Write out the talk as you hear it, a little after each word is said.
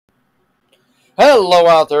Hello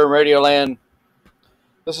out there in Radio Land.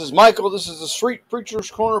 This is Michael. This is the Street Preacher's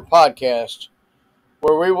Corner podcast,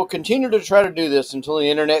 where we will continue to try to do this until the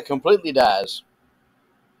internet completely dies.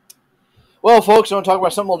 Well, folks, I want to talk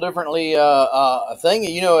about something a little differently. A thing,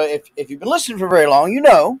 if you've been listening for very long, you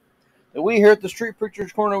know that we here at the Street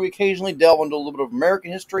Preacher's Corner, we occasionally delve into a little bit of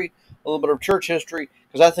American history, a little bit of church history,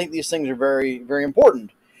 because I think these things are very, very important.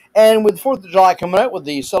 And with the 4th of July coming up, with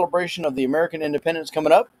the celebration of the American independence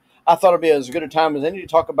coming up, I thought it'd be as good a time as any to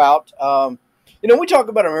talk about, we talk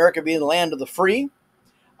about America being the land of the free.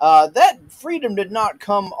 That freedom did not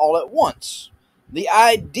come all at once. The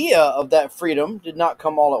idea of that freedom did not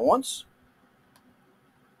come all at once.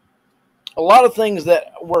 A lot of things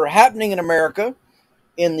that were happening in America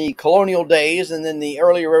in the colonial days and then the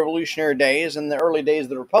early revolutionary days and the early days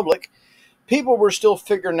of the Republic, people were still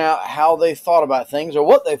figuring out how they thought about things or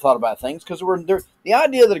what they thought about things, because the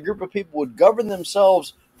idea that a group of people would govern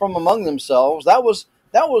themselves from among themselves, that was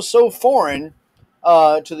so foreign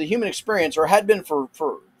to the human experience, or had been for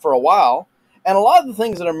a while. And a lot of the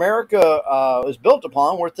things that America was built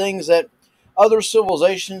upon were things that other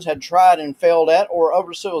civilizations had tried and failed at, or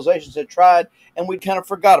other civilizations had tried and we'd kind of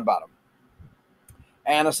forgot about them.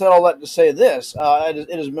 And I said all that to say this. It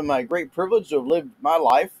has been my great privilege to have lived my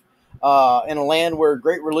life in a land where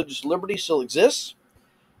great religious liberty still exists.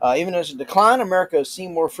 Even as a decline, America has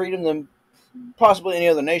seen more freedom than possibly any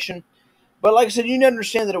other nation. But like I said, you need to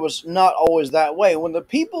understand that it was not always that way. When the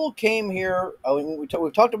people came here,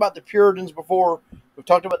 we've talked about the Puritans before, we've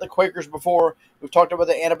talked about the Quakers before, we've talked about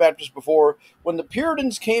the Anabaptists before. When the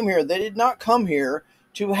Puritans came here, they did not come here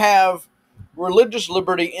to have religious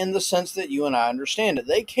liberty in the sense that you and I understand it.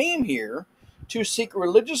 They came here to seek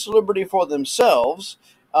religious liberty for themselves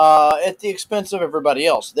at the expense of everybody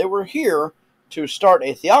else. They were here to start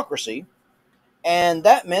a theocracy, and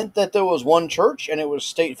that meant that there was one church and it was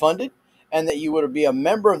state funded, and that you would be a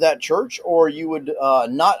member of that church or you would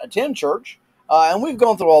not attend church. And we've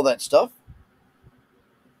gone through all that stuff.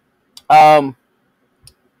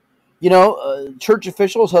 Church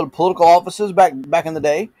officials held political offices back in the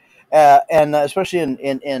day, and especially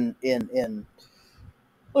in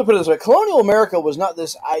let me put it this way: colonial America was not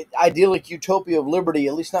this idyllic utopia of liberty,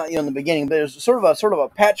 at least not in the beginning. But it was sort of a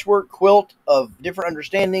patchwork quilt of different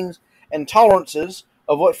understandings and tolerances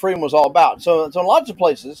of what freedom was all about. So in lots of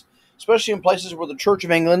places, especially in places where the Church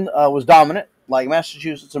of England was dominant, like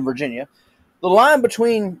Massachusetts and Virginia, the line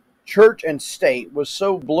between church and state was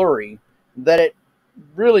so blurry that it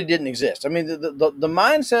really didn't exist. I mean, the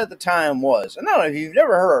mindset at the time was, and I don't know if you've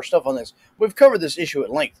never heard our stuff on this, we've covered this issue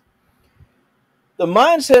at length. The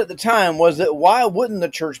mindset at the time was that why wouldn't the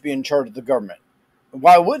church be in charge of the government?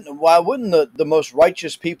 Why wouldn't the most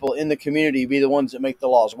righteous people in the community be the ones that make the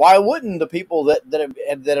laws? Why wouldn't the people that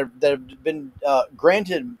have been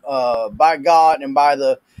granted by God and by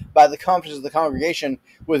the confidence of the congregation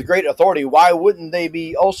with great authority, why wouldn't they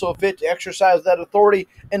be also fit to exercise that authority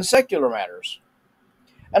in secular matters?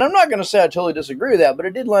 And I'm not going to say I totally disagree with that, but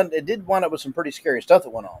it did wind up with some pretty scary stuff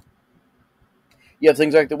that went on. You have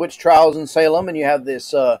things like the witch trials in Salem, and you have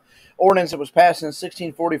this ordinance that was passed in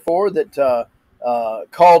 1644 that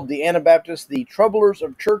called the Anabaptists the troublers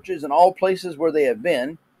of churches in all places where they have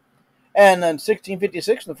been. And in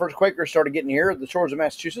 1656, when the first Quakers started getting here at the shores of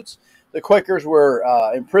Massachusetts, the Quakers were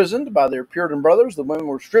imprisoned by their Puritan brothers. The women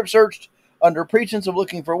were strip searched under pretense of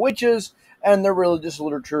looking for witches, and their religious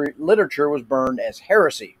literature was burned as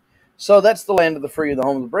heresy. So that's the land of the free and the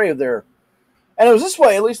home of the brave there. And it was this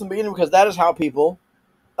way, at least in the beginning, because that is how people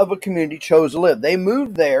of a community chose to live. They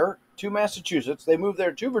moved there to Massachusetts, they moved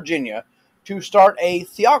there to Virginia to start a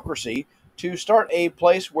theocracy, to start a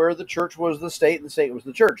place where the church was the state and the state was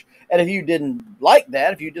the church. And if you didn't like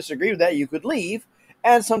that, if you disagreed with that, you could leave.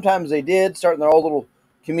 And sometimes they did, starting their own little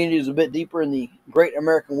communities a bit deeper in the great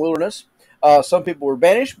American wilderness. Some people were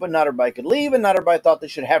banished, but not everybody could leave, and not everybody thought they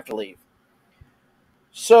should have to leave.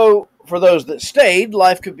 So for those that stayed,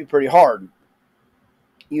 life could be pretty hard.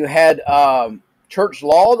 You had church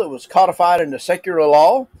law that was codified into secular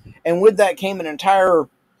law, and with that came an entire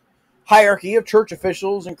hierarchy of church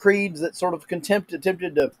officials and creeds that sort of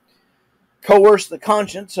attempted to coerce the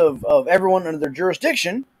conscience of everyone under their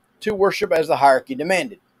jurisdiction to worship as the hierarchy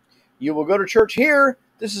demanded. You will go to church here,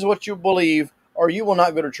 this is what you believe, or you will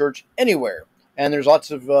not go to church anywhere. And there's lots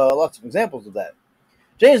of examples of that.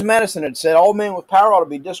 James Madison had said, all men with power ought to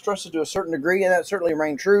be distrusted to a certain degree, and that certainly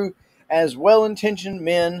rang true, as well-intentioned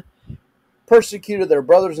men persecuted their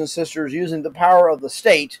brothers and sisters using the power of the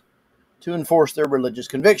state to enforce their religious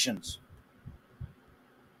convictions.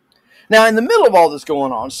 Now, in the middle of all this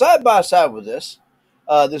going on, side by side with this,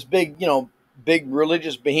 this big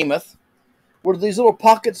religious behemoth, were these little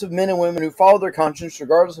pockets of men and women who followed their conscience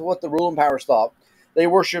regardless of what the ruling powers thought. They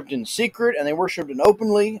worshipped in secret and they worshipped in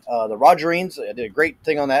openly. The Rogerines did a great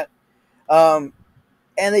thing on that.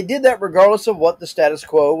 And they did that regardless of what the status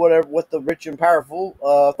quo, what the rich and powerful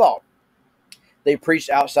thought. They preached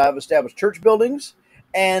outside of established church buildings,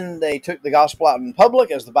 and they took the gospel out in public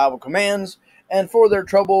as the Bible commands, and for their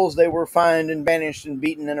troubles they were fined and banished and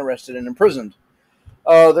beaten and arrested and imprisoned.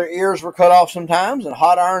 Their ears were cut off sometimes, and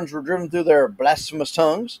hot irons were driven through their blasphemous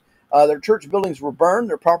tongues. Their church buildings were burned,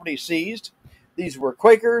 their property seized. These were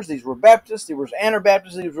Quakers, these were Baptists, these were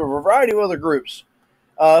Anabaptists, these were a variety of other groups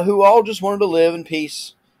who all just wanted to live in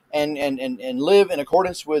peace and live in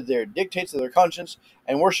accordance with their dictates of their conscience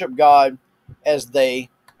and worship God as they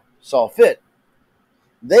saw fit.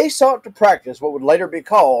 They sought to practice what would later be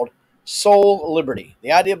called soul liberty.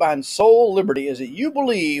 The idea behind soul liberty is that you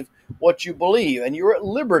believe what you believe, and you're at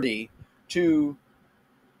liberty to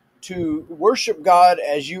worship God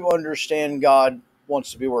as you understand God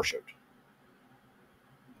wants to be worshipped.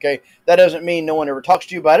 Okay, that doesn't mean no one ever talks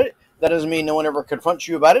to you about it. That doesn't mean no one ever confronts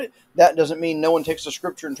you about it. That doesn't mean no one takes the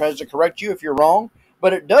scripture and tries to correct you if you're wrong.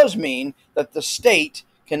 But it does mean that the state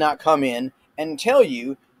cannot come in and tell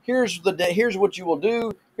you, here's what you will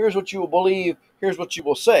do, here's what you will believe, here's what you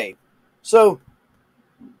will say. So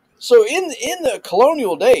in the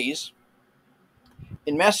colonial days,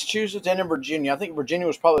 in Massachusetts and in Virginia, I think Virginia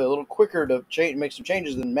was probably a little quicker to make some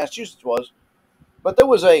changes than Massachusetts was, but there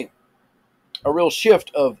was a real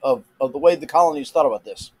shift of the way the colonies thought about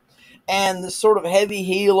this. And this sort of heavy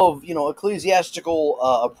heel of ecclesiastical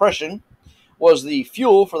oppression was the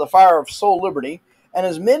fuel for the fire of soul liberty. And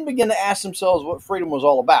as men began to ask themselves what freedom was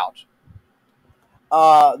all about,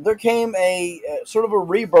 there came a sort of a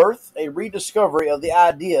rebirth, a rediscovery of the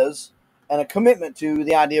ideas and a commitment to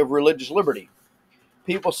the idea of religious liberty.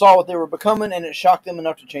 People saw what they were becoming, and it shocked them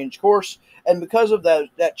enough to change course. And because of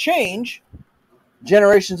that change,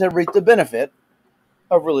 generations have reaped the benefit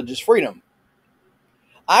of religious freedom.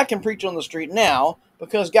 I can preach on the street now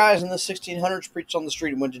because guys in the 1600s preached on the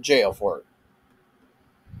street and went to jail for it.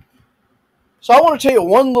 So I want to tell you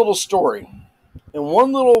one little story, and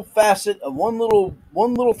one little facet of one little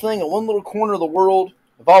thing in one little corner of the world.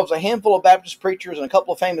 Involves a handful of Baptist preachers and a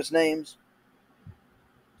couple of famous names.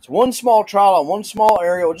 It's one small trial in one small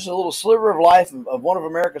area, just a little sliver of life of one of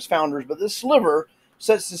America's founders. But this sliver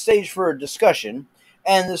sets the stage for a discussion,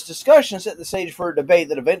 and this discussion set the stage for a debate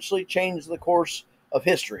that eventually changed the course of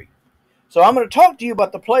history. So I'm going to talk to you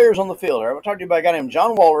about the players on the field. I'm going to talk to you about a guy named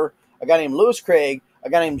John Waller, a guy named Lewis Craig, a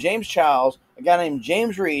guy named James Childs, a guy named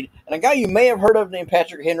James Reed, and a guy you may have heard of named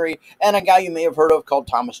Patrick Henry, and a guy you may have heard of called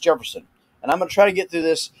Thomas Jefferson. And I'm going to try to get through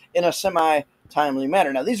this in a semi-timely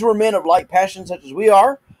manner. Now, these were men of like passion such as we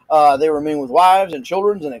are. They were men with wives and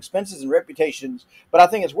children and expenses and reputations. But I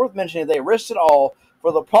think it's worth mentioning they risked it all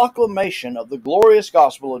for the proclamation of the glorious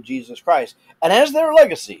gospel of Jesus Christ. And as their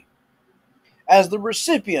legacy, as the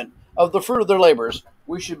recipient of the fruit of their labors,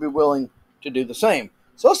 we should be willing to do the same.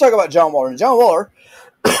 So let's talk about John Waller. And John Waller,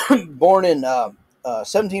 born in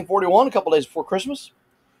 1741, a couple days before Christmas,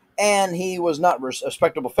 and he was not a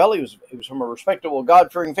respectable fellow. He was from a respectable,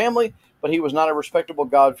 God-fearing family, but he was not a respectable,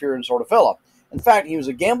 God-fearing sort of fellow. In fact, he was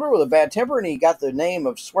a gambler with a bad temper, and he got the name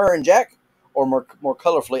of Swearing Jack, or more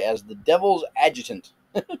colorfully as the Devil's Adjutant.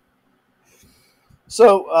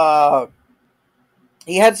 So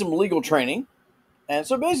he had some legal training, and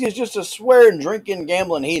so basically he's just a swearing, drinking,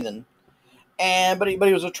 gambling heathen. But he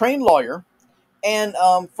was a trained lawyer, and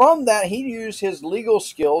from that he used his legal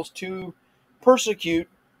skills to persecute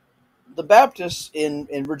the Baptists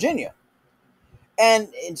in Virginia and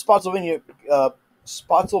in Spotsylvania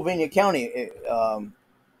County,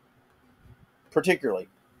 particularly.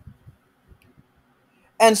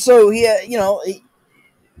 And so the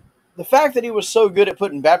fact that he was so good at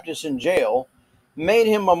putting Baptists in jail made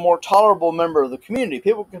him a more tolerable member of the community.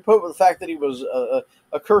 People could put up with the fact that he was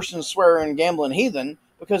a cursing, swearing, gambling heathen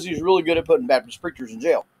because he was really good at putting Baptist preachers in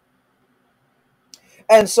jail.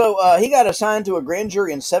 And so he got assigned to a grand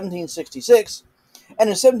jury in 1766. And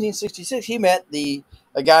in 1766, he met a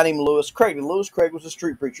guy named Lewis Craig. And Lewis Craig was a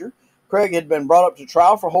street preacher. Craig had been brought up to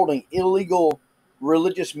trial for holding illegal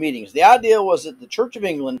religious meetings. The idea was that the Church of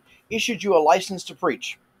England issued you a license to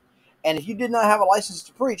preach. And if you did not have a license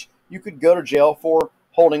to preach, you could go to jail for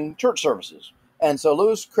holding church services. And so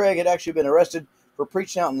Lewis Craig had actually been arrested for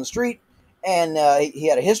preaching out in the street. And he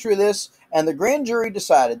had a history of this. And the grand jury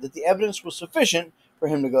decided that the evidence was sufficient for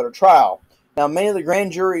him to go to trial. Now, many of the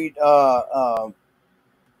grand jury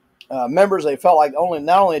members, they felt like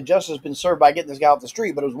not only had justice been served by getting this guy off the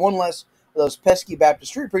street, but it was one less of those pesky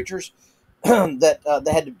Baptist street preachers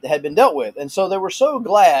that had been dealt with. And so they were so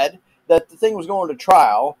glad that the thing was going to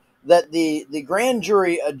trial, that the grand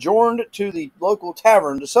jury adjourned to the local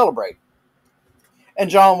tavern to celebrate, and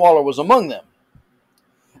John Waller was among them.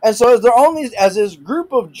 And so as this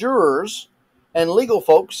group of jurors and legal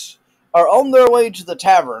folks are on their way to the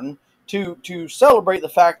tavern to celebrate the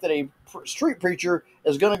fact that a street preacher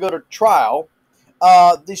is going to go to trial,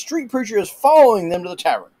 the street preacher is following them to the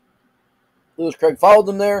tavern. Lewis Craig followed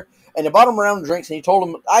them there, and he bought them around drinks, and he told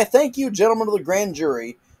them, "I thank you, gentlemen of the grand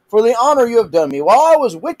jury, for the honor you have done me. While I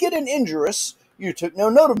was wicked and injurious, you took no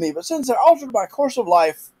note of me, but since I altered my course of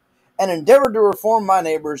life and endeavored to reform my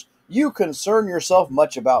neighbors, you concern yourself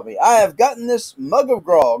much about me. I have gotten this mug of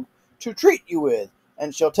grog to treat you with,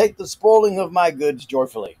 and shall take the spoiling of my goods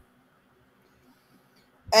joyfully."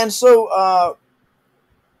 And so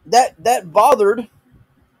that bothered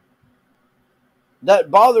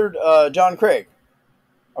John Craig.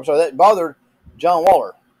 I'm sorry, that bothered John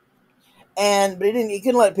Waller, but he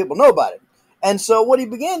couldn't let people know about it. And so what he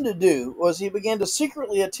began to do was he began to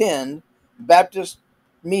secretly attend Baptist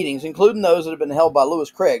meetings, including those that had been held by Lewis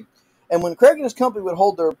Craig. And when Craig and his company would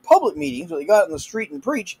hold their public meetings, where they got in the street and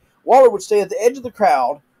preach, Waller would stay at the edge of the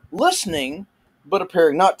crowd, listening but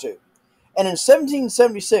appearing not to. And in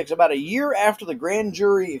 1776, about a year after the grand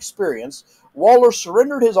jury experience, Waller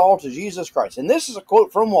surrendered his all to Jesus Christ. And this is a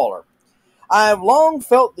quote from Waller. "I have long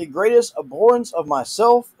felt the greatest abhorrence of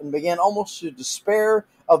myself, and began almost to despair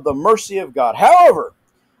of the mercy of God. However,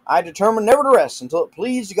 I determined never to rest until it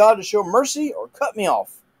pleased God to show mercy or cut me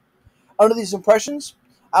off. Under these impressions,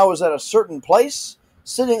 I was at a certain place,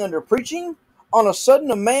 sitting under preaching. On a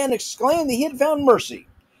sudden, a man exclaimed that he had found mercy,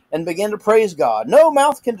 and began to praise God. No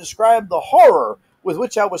mouth can describe the horror with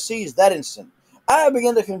which I was seized that instant. I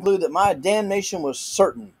began to conclude that my damnation was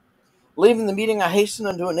certain. Leaving the meeting, I hastened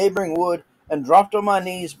into a neighboring wood, and dropped on my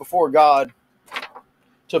knees before God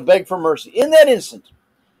to beg for mercy. In that instant,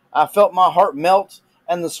 I felt my heart melt,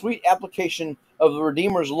 and the sweet application of the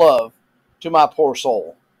Redeemer's love to my poor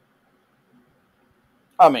soul."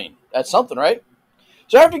 I mean, that's something, right?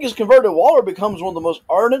 So after he gets converted, Waller becomes one of the most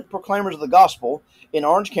ardent proclaimers of the gospel in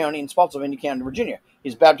Orange County and Spotsylvania County, Virginia.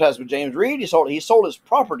 He's baptized with James Reed. He sold his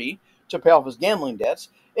property to pay off his gambling debts,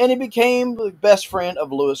 and he became the best friend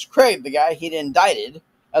of Lewis Craig, the guy he'd indicted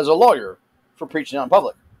as a lawyer for preaching out in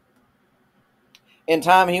public. In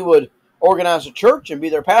time, he would organize a church and be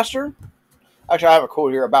their pastor. Actually, I have a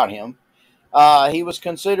quote here about him. He was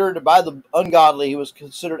considered, by the ungodly, he was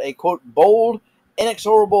considered a, quote, bold,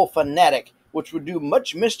 inexorable fanatic, which would do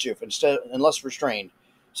much mischief unless restrained.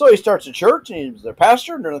 So he starts a church, and he's their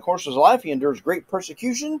pastor. During the course of his life, he endures great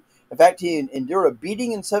persecution. In fact, he endured a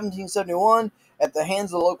beating in 1771 at the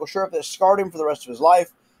hands of the local sheriff that scarred him for the rest of his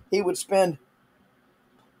life. He would spend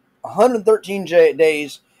 113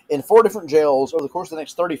 days in 4 different jails over the course of the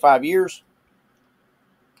next 35 years.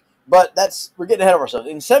 But we're getting ahead of ourselves.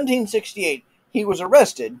 In 1768, he was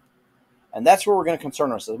arrested, and that's where we're going to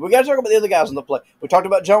concern ourselves. We got to talk about the other guys in the play. We talked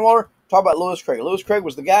about John Waller, talk about Lewis Craig. Lewis Craig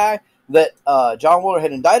was the guy that John Waller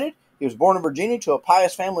had indicted. He was born in Virginia to a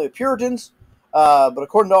pious family of Puritans, but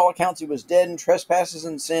according to all accounts, he was dead in trespasses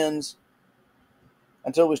and sins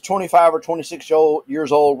until he was 25 or 26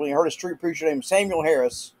 years old when he heard a street preacher named Samuel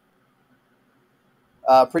Harris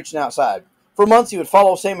preaching outside. For months, he would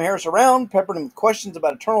follow Samuel Harris around, peppering him with questions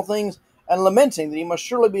about eternal things and lamenting that he must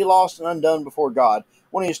surely be lost and undone before God.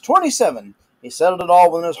 When he was 27, he settled it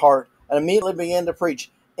all within his heart and immediately began to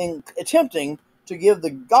preach, attempting to give the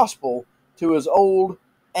gospel to his old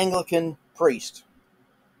Anglican priest.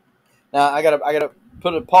 Now, I gotta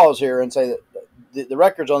put a pause here and say that the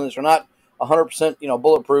records on this are not 100%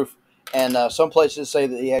 bulletproof, and some places say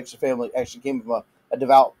that he actually came from a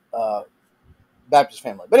devout Baptist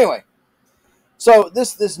family. But anyway, so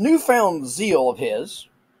this newfound zeal of his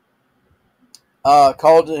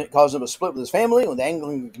caused him a split with his family, with the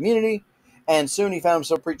Anglican community, and soon he found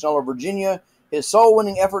himself preaching all over Virginia. His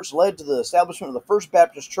soul-winning efforts led to the establishment of the First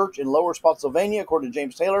Baptist Church in Lower Spotsylvania, according to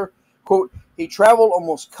James Taylor. Quote, "He traveled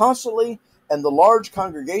almost constantly, and the large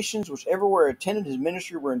congregations which everywhere attended his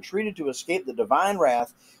ministry were entreated to escape the divine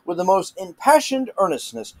wrath with the most impassioned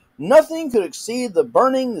earnestness. Nothing could exceed the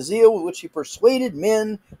burning zeal with which he persuaded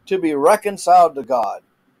men to be reconciled to God.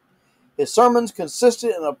 His sermons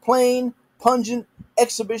consisted in a plain, pungent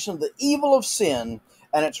exhibition of the evil of sin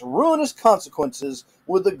and its ruinous consequences,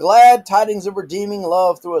 with the glad tidings of redeeming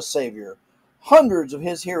love through a Savior. Hundreds of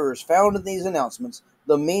his hearers found in these announcements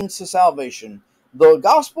the means to salvation. The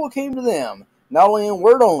gospel came to them, not only in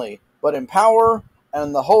word only, but in power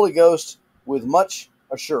and the Holy Ghost with much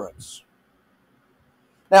assurance."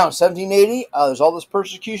 Now, in 1780, there's all this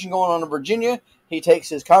persecution going on in Virginia. He takes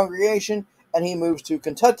his congregation and he moves to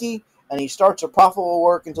Kentucky, and he starts a profitable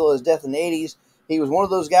work until his death in the 80s. He was one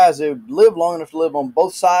of those guys who lived long enough to live on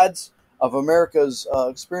both sides of America's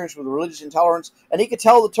experience with religious intolerance, and he could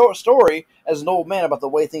tell the story as an old man about the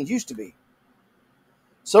way things used to be.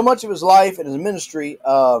 So much of his life and his ministry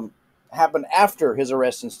happened after his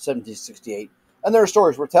arrest in 1768, and there are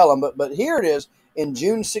stories we're telling, but here it is in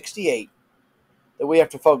June 68 that we have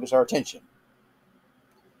to focus our attention.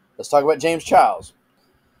 Let's talk about James Childs.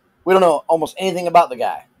 We don't know almost anything about the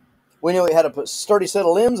guy. We know he had a sturdy set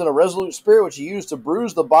of limbs and a resolute spirit, which he used to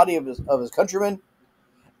bruise the body of his countrymen.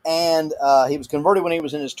 And he was converted when he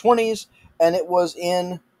was in his 20s, and it was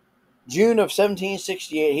in June of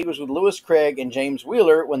 1768. He was with Lewis Craig and James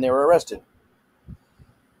Wheeler when they were arrested.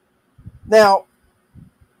 Now,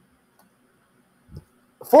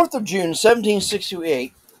 4th of June,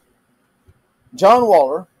 1768, John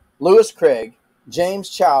Waller, Lewis Craig, James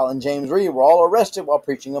Child, and James Reed were all arrested while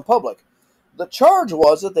preaching in public. The charge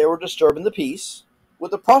was that they were disturbing the peace,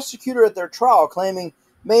 with the prosecutor at their trial claiming,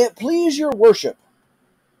 "May it please your worship,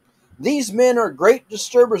 these men are great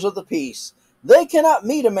disturbers of the peace. They cannot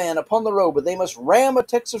meet a man upon the road, but they must ram a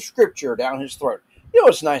text of Scripture down his throat." You know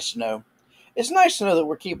what's nice to know? It's nice to know that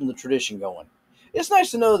we're keeping the tradition going. It's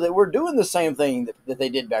nice to know that we're doing the same thing that they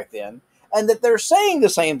did back then, and that they're saying the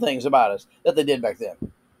same things about us that they did back then.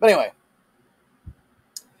 But anyway,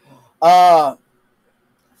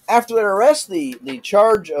 after their arrest, the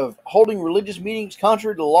charge of holding religious meetings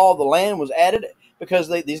contrary to the law of the land was added because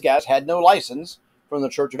these guys had no license from the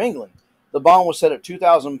Church of England. The bond was set at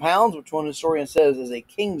 £2,000, which one historian says is a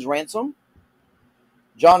king's ransom.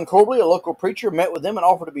 John Corbally, a local preacher, met with them and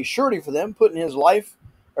offered to be surety for them, putting his life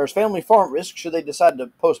or his family farm at risk should they decide to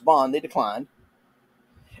post bond. They declined.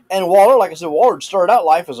 And Waller, like I said, Waller started out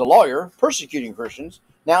life as a lawyer, persecuting Christians.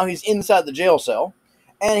 Now he's inside the jail cell,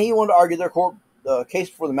 and he wanted to argue their court case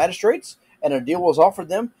before the magistrates, and a deal was offered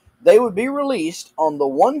them. They would be released on the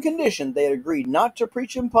one condition they had agreed not to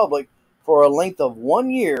preach in public for a length of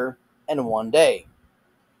 1 year and 1 day.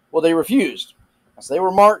 Well, they refused, so they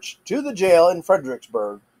were marched to the jail in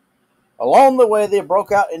Fredericksburg. Along the way, they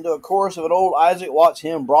broke out into a chorus of an old Isaac Watts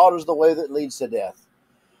hymn, "Broad is the way that leads to death.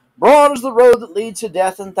 Broad is the road that leads to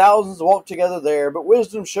death, and thousands walk together there, but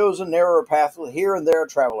wisdom shows a narrower path with here and there a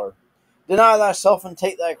traveler. Deny thyself and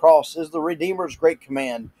take thy cross is the Redeemer's great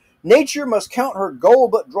command. Nature must count her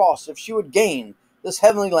gold but dross if she would gain this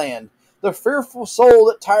heavenly land. The fearful soul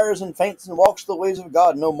that tires and faints and walks the ways of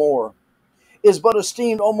God no more is but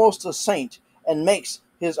esteemed almost a saint and makes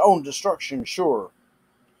his own destruction sure.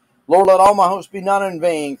 Lord, let all my hopes be not in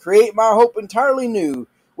vain. Create my hope entirely new,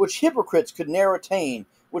 which hypocrites could ne'er attain,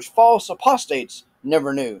 which false apostates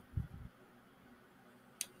never knew."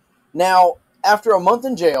 Now, after a month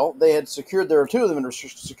in jail, they had secured two of them had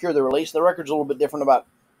secured their release. The record's a little bit different about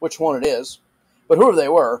which one it is. But whoever they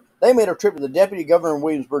were, they made a trip to the deputy governor in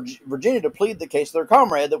Williamsburg, Virginia to plead the case of their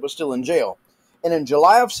comrade that was still in jail. And in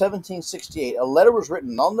July of 1768, a letter was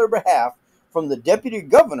written on their behalf from the deputy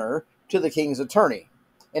governor to the king's attorney.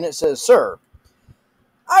 And it says, "Sir,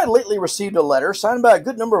 I lately received a letter signed by a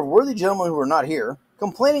good number of worthy gentlemen who are not here,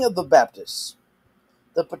 complaining of the Baptists.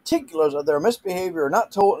 The particulars of their misbehavior are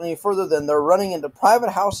not told any further than their running into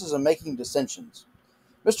private houses and making dissensions.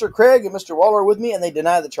 Mr. Craig and Mr. Waller are with me, and they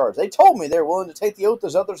deny the charge. They told me they're willing to take the oath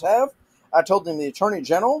as others have. I told them the Attorney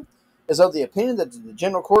General is of the opinion that the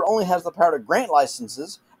General Court only has the power to grant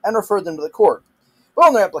licenses and refer them to the court. But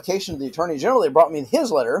on their application to the Attorney General, they brought me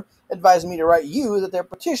his letter, advising me to write you that their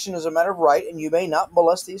petition is a matter of right, and you may not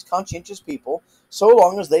molest these conscientious people so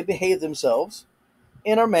long as they behave themselves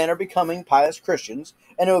in a manner becoming pious Christians,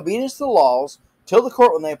 and in obedience to the laws, till the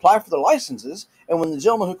court when they apply for their licenses, and when the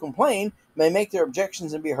gentlemen who complain may make their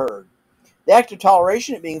objections and be heard. The act of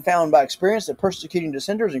toleration, it being found by experience that persecuting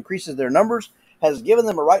dissenters increases their numbers, has given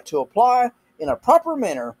them a right to apply in a proper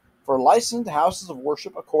manner for licensed houses of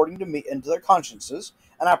worship according to me and to their consciences,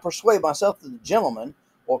 and I persuade myself that the gentlemen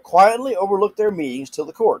will quietly overlook their meetings till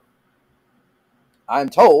the court. I am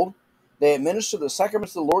told they administer the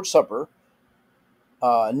sacraments of the Lord's Supper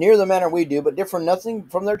near the manner we do, but differ nothing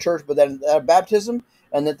from their church, but that baptism,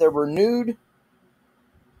 and that they're renewed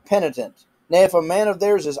penitent. Nay, if a man of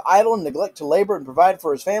theirs is idle and neglect to labor and provide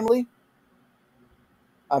for his family,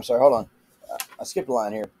 I'm sorry, hold on. I skipped a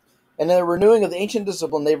line here. And in the renewing of the ancient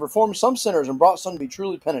discipline, they've reformed some sinners and brought some to be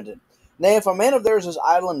truly penitent. Nay, if a man of theirs is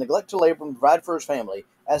idle and neglect to labor and provide for his family,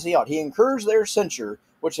 as he ought, he incurs their censure,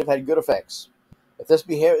 which have had good effects. If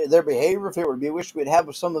their behavior, if it were to be wished, we'd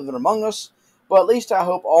have some of it among us, but at least I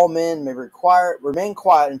hope all men may remain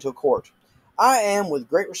quiet until court. I am, with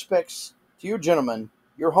great respects to you gentlemen,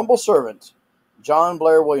 your humble servant, John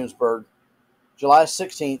Blair, Williamsburg, July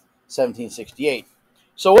 16th, 1768.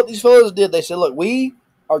 So what these fellows did, they said, look, we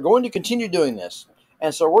are going to continue doing this.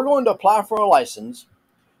 And so we're going to apply for a license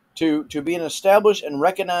to be an established and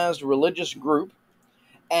recognized religious group,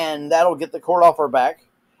 and that'll get the court off our back.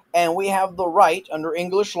 And we have the right under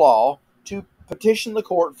English law to petition the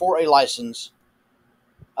court for a license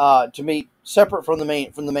to meet separate from the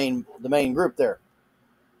main group there.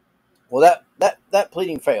 Well, that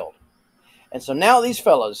pleading failed, and so now these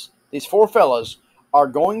four fellas, are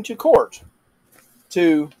going to court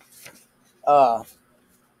to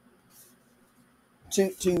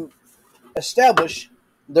to establish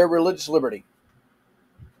their religious liberty.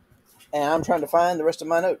 And I'm trying to find the rest of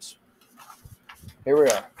my notes. Here we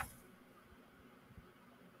are.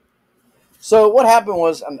 So what happened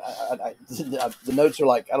was, the notes are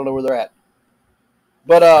like, I don't know where they're at,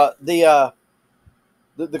 but the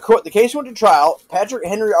case went to trial. Patrick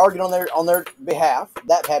Henry argued on their behalf.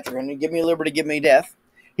 That Patrick Henry, give me liberty, give me death.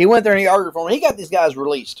 He went there and he argued for them. He got these guys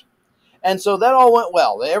released, and so that all went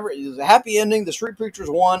well. It was a happy ending. The street preachers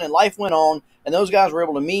won, and life went on. And those guys were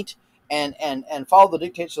able to meet and follow the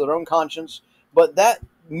dictates of their own conscience. But that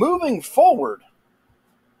moving forward,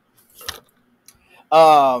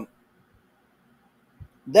 that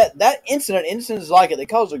incidents like it, they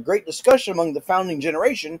caused a great discussion among the founding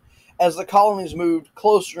generation as the colonies moved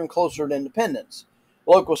closer and closer to independence.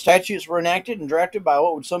 Local statutes were enacted and drafted by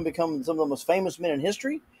what would soon become some of the most famous men in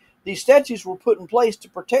history. These statutes were put in place to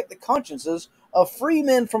protect the consciences of free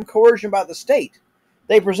men from coercion by the state.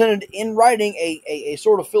 They presented in writing a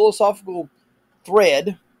sort of philosophical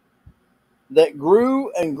thread that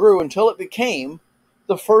grew and grew until it became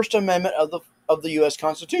the First Amendment of the U.S.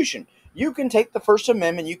 Constitution. You can take the First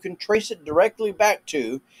Amendment, you can trace it directly back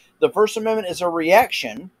to the First Amendment is a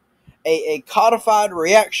reaction, a codified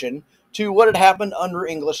reaction to what had happened under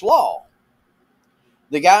English law.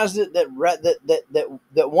 The guys that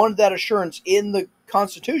wanted that assurance in the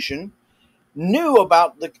Constitution knew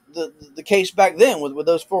about the case back then with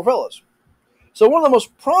those four fellows. So one of the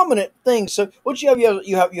most prominent things. So what you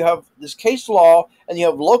have this case law, and you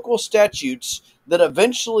have local statutes that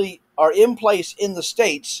eventually are in place in the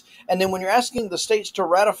states. And then when you're asking the states to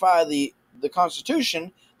ratify the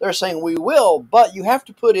Constitution, they're saying we will, but you have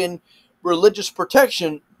to put in religious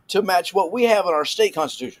protection to match what we have in our state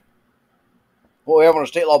constitution, what we have in our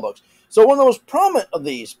state law books. So one of the most prominent of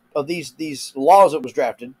these laws that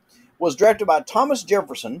was drafted by Thomas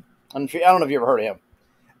Jefferson. I don't know if you ever heard of him.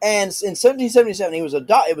 And in 1777, it was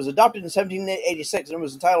adopted in 1786, and it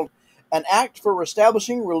was entitled "An Act for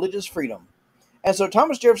Establishing Religious Freedom." And so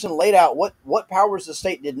Thomas Jefferson laid out what powers the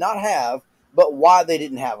state did not have, but why they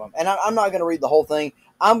didn't have them. And I'm not going to read the whole thing.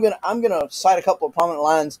 I'm going to cite a couple of prominent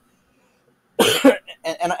lines,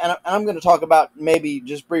 and I'm going to talk about maybe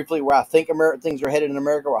just briefly where I think things are headed in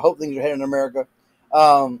America, or I hope things are headed in America.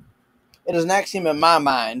 It is an axiom in my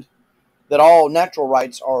mind that all natural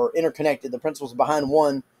rights are interconnected. The principles behind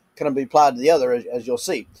one can be applied to the other, as you'll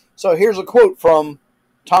see. So here's a quote from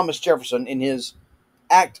Thomas Jefferson in his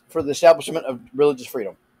Act for the Establishment of Religious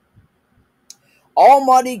Freedom.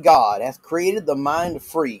 Almighty God hath created the mind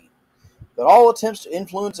free, but all attempts to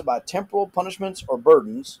influence it by temporal punishments or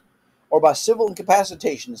burdens, or by civil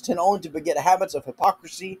incapacitations, tend only to beget habits of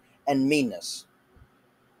hypocrisy and meanness.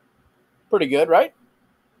 Pretty good, right?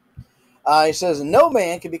 He says, no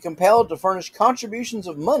man can be compelled to furnish contributions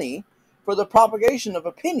of money for the propagation of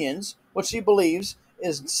opinions which he believes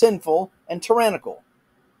is sinful and tyrannical.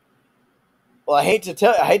 Well, I hate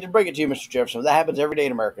to break it to you, Mr. Jefferson, but that happens every day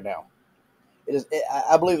in America now.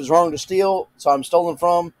 I believe it's wrong to steal, so I'm stolen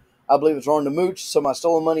from. I believe it's wrong to mooch, so my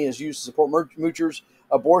stolen money is used to support moochers.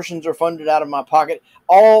 Abortions are funded out of my pocket.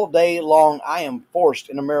 All day long, I am forced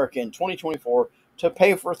in America in 2024 to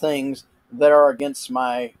pay for things that are against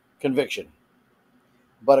my conviction.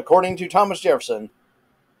 But according to Thomas Jefferson,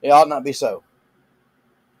 it ought not be so.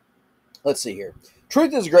 Let's see here.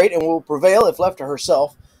 Truth is great and will prevail if left to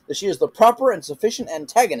herself, that she is the proper and sufficient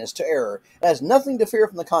antagonist to error, and has nothing to fear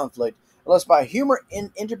from the conflict, unless by humor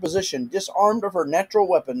in interposition disarmed of her natural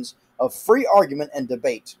weapons of free argument and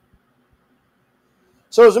debate.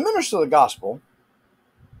 So as a minister of the gospel,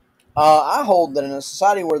 I hold that in a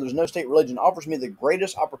society where there's no state religion offers me the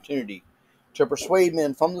greatest opportunity to persuade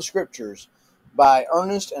men from the scriptures by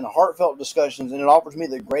earnest and heartfelt discussions, and it offers me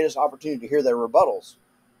the greatest opportunity to hear their rebuttals.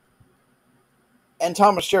 And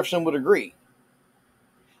Thomas Jefferson would agree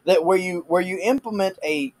that where you implement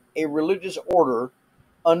a religious order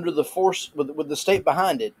under the force with the state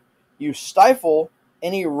behind it, you stifle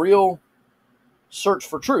any real search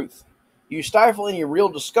for truth. You stifle any real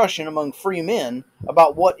discussion among free men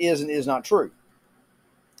about what is and is not true.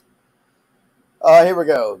 Here we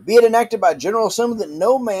go. Be it enacted by General Assembly that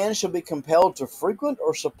no man shall be compelled to frequent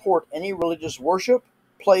or support any religious worship,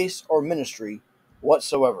 place, or ministry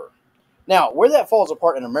whatsoever. Now, where that falls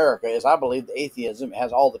apart in America is I believe that atheism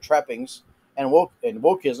has all the trappings, and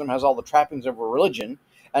wokeism has all the trappings of a religion,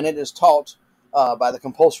 and it is taught by the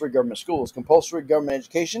compulsory government schools. Compulsory government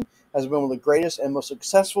education has been one of the greatest and most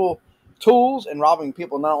successful tools in robbing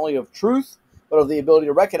people not only of truth, but of the ability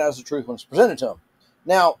to recognize the truth when it's presented to them.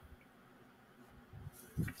 Now,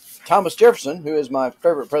 Thomas Jefferson, who is my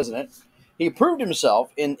favorite president, he proved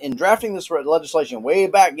himself in drafting this legislation way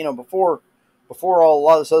back, before a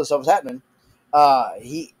lot of this other stuff was happening.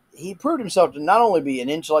 He proved himself to not only be an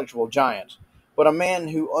intellectual giant, but a man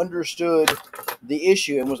who understood the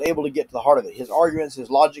issue and was able to get to the heart of it. His arguments, his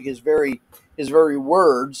logic, his very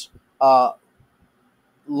words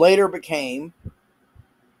later became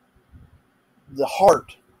the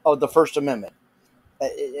heart of the First Amendment.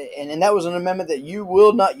 And that was an amendment that we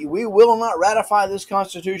will not ratify this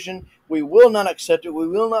Constitution. We will not accept it. We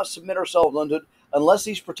will not submit ourselves unto it unless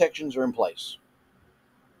these protections are in place.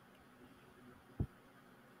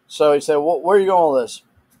 So he said, well, where are you going with this?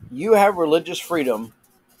 You have religious freedom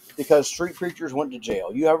because street preachers went to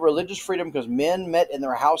jail. You have religious freedom because men met in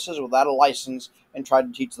their houses without a license and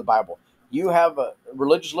tried to teach the Bible. You have a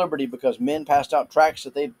religious liberty because men passed out tracts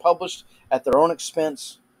that they'd published at their own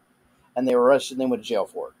expense, and they were arrested and they went to jail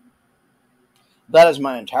for it. That is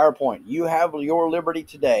my entire point. You have your liberty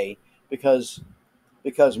today because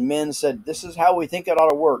men said, this is how we think it ought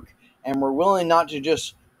to work, and we're willing not to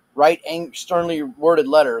just write sternly worded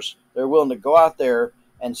letters. They're willing to go out there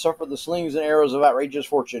and suffer the slings and arrows of outrageous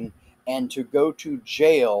fortune and to go to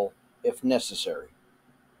jail if necessary.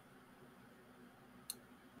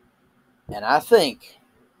 And I think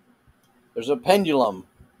there's a pendulum,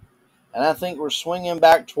 and I think we're swinging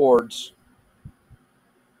back towards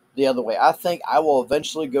the other way. I think I will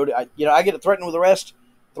eventually go to, I get threatened with arrest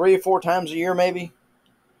 3 or 4 times a year maybe.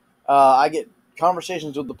 I get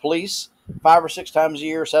conversations with the police 5 or 6 times a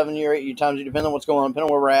year, 7 or 8 times, depending on what's going on, depending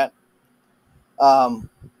on where we're at.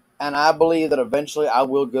 And I believe that eventually I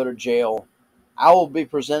will go to jail. I will be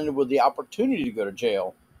presented with the opportunity to go to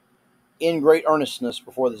jail in great earnestness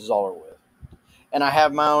before this is all over with. And I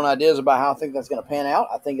have my own ideas about how I think that's going to pan out.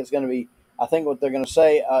 I think what they're going to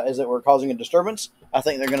say is that we're causing a disturbance. I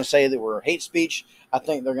think they're going to say that we're hate speech. I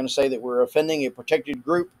think they're going to say that we're offending a protected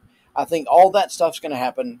group. I think all that stuff's going to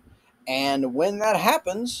happen. And when that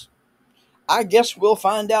happens, I guess we'll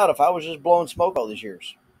find out if I was just blowing smoke all these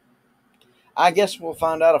years. I guess we'll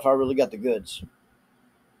find out if I really got the goods.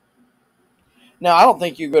 Now, I don't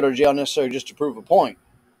think you go to jail necessarily just to prove a point.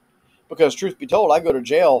 Because truth be told, I go to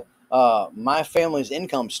jail, my family's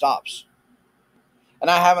income stops. And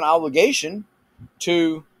I have an obligation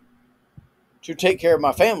to take care of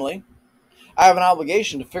my family. I have an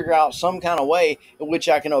obligation to figure out some kind of way in which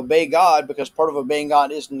I can obey God, because part of obeying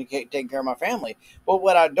God is to take care of my family. But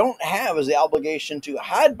what I don't have is the obligation to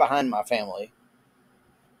hide behind my family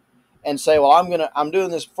and say, well, I'm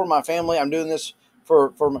doing this for my family. I'm doing this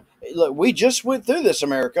for my... Look, we just went through this,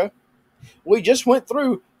 America. We just went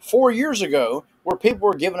through 4 years ago where people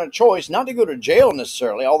were given a choice not to go to jail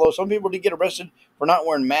necessarily, although some people did get arrested for not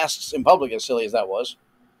wearing masks in public, as silly as that was.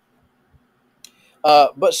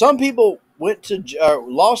 But some people went to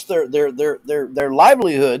lost their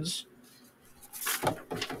livelihoods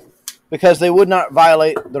because they would not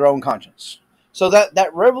violate their own conscience. So that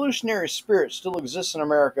revolutionary spirit still exists in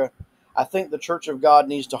America. I think the Church of God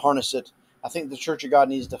needs to harness it. I think the Church of God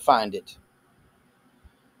needs to find it.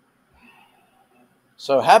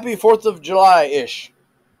 So happy 4th of July-ish.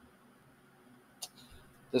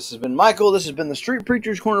 This has been Michael. This has been the Street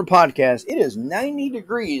Preacher's Corner podcast. It is 90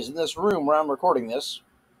 degrees in this room where I'm recording this.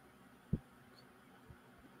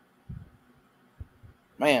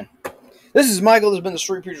 Man. This is Michael. This has been the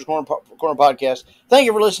Street Preacher's Corner podcast. Thank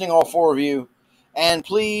you for listening, all 4 of you. And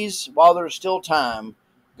please, while there's still time,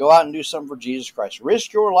 go out and do something for Jesus Christ.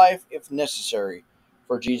 Risk your life if necessary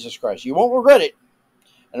for Jesus Christ. You won't regret it.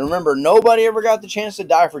 And remember, nobody ever got the chance to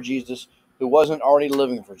die for Jesus who wasn't already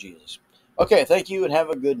living for Jesus. Okay, thank you and have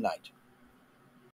a good night.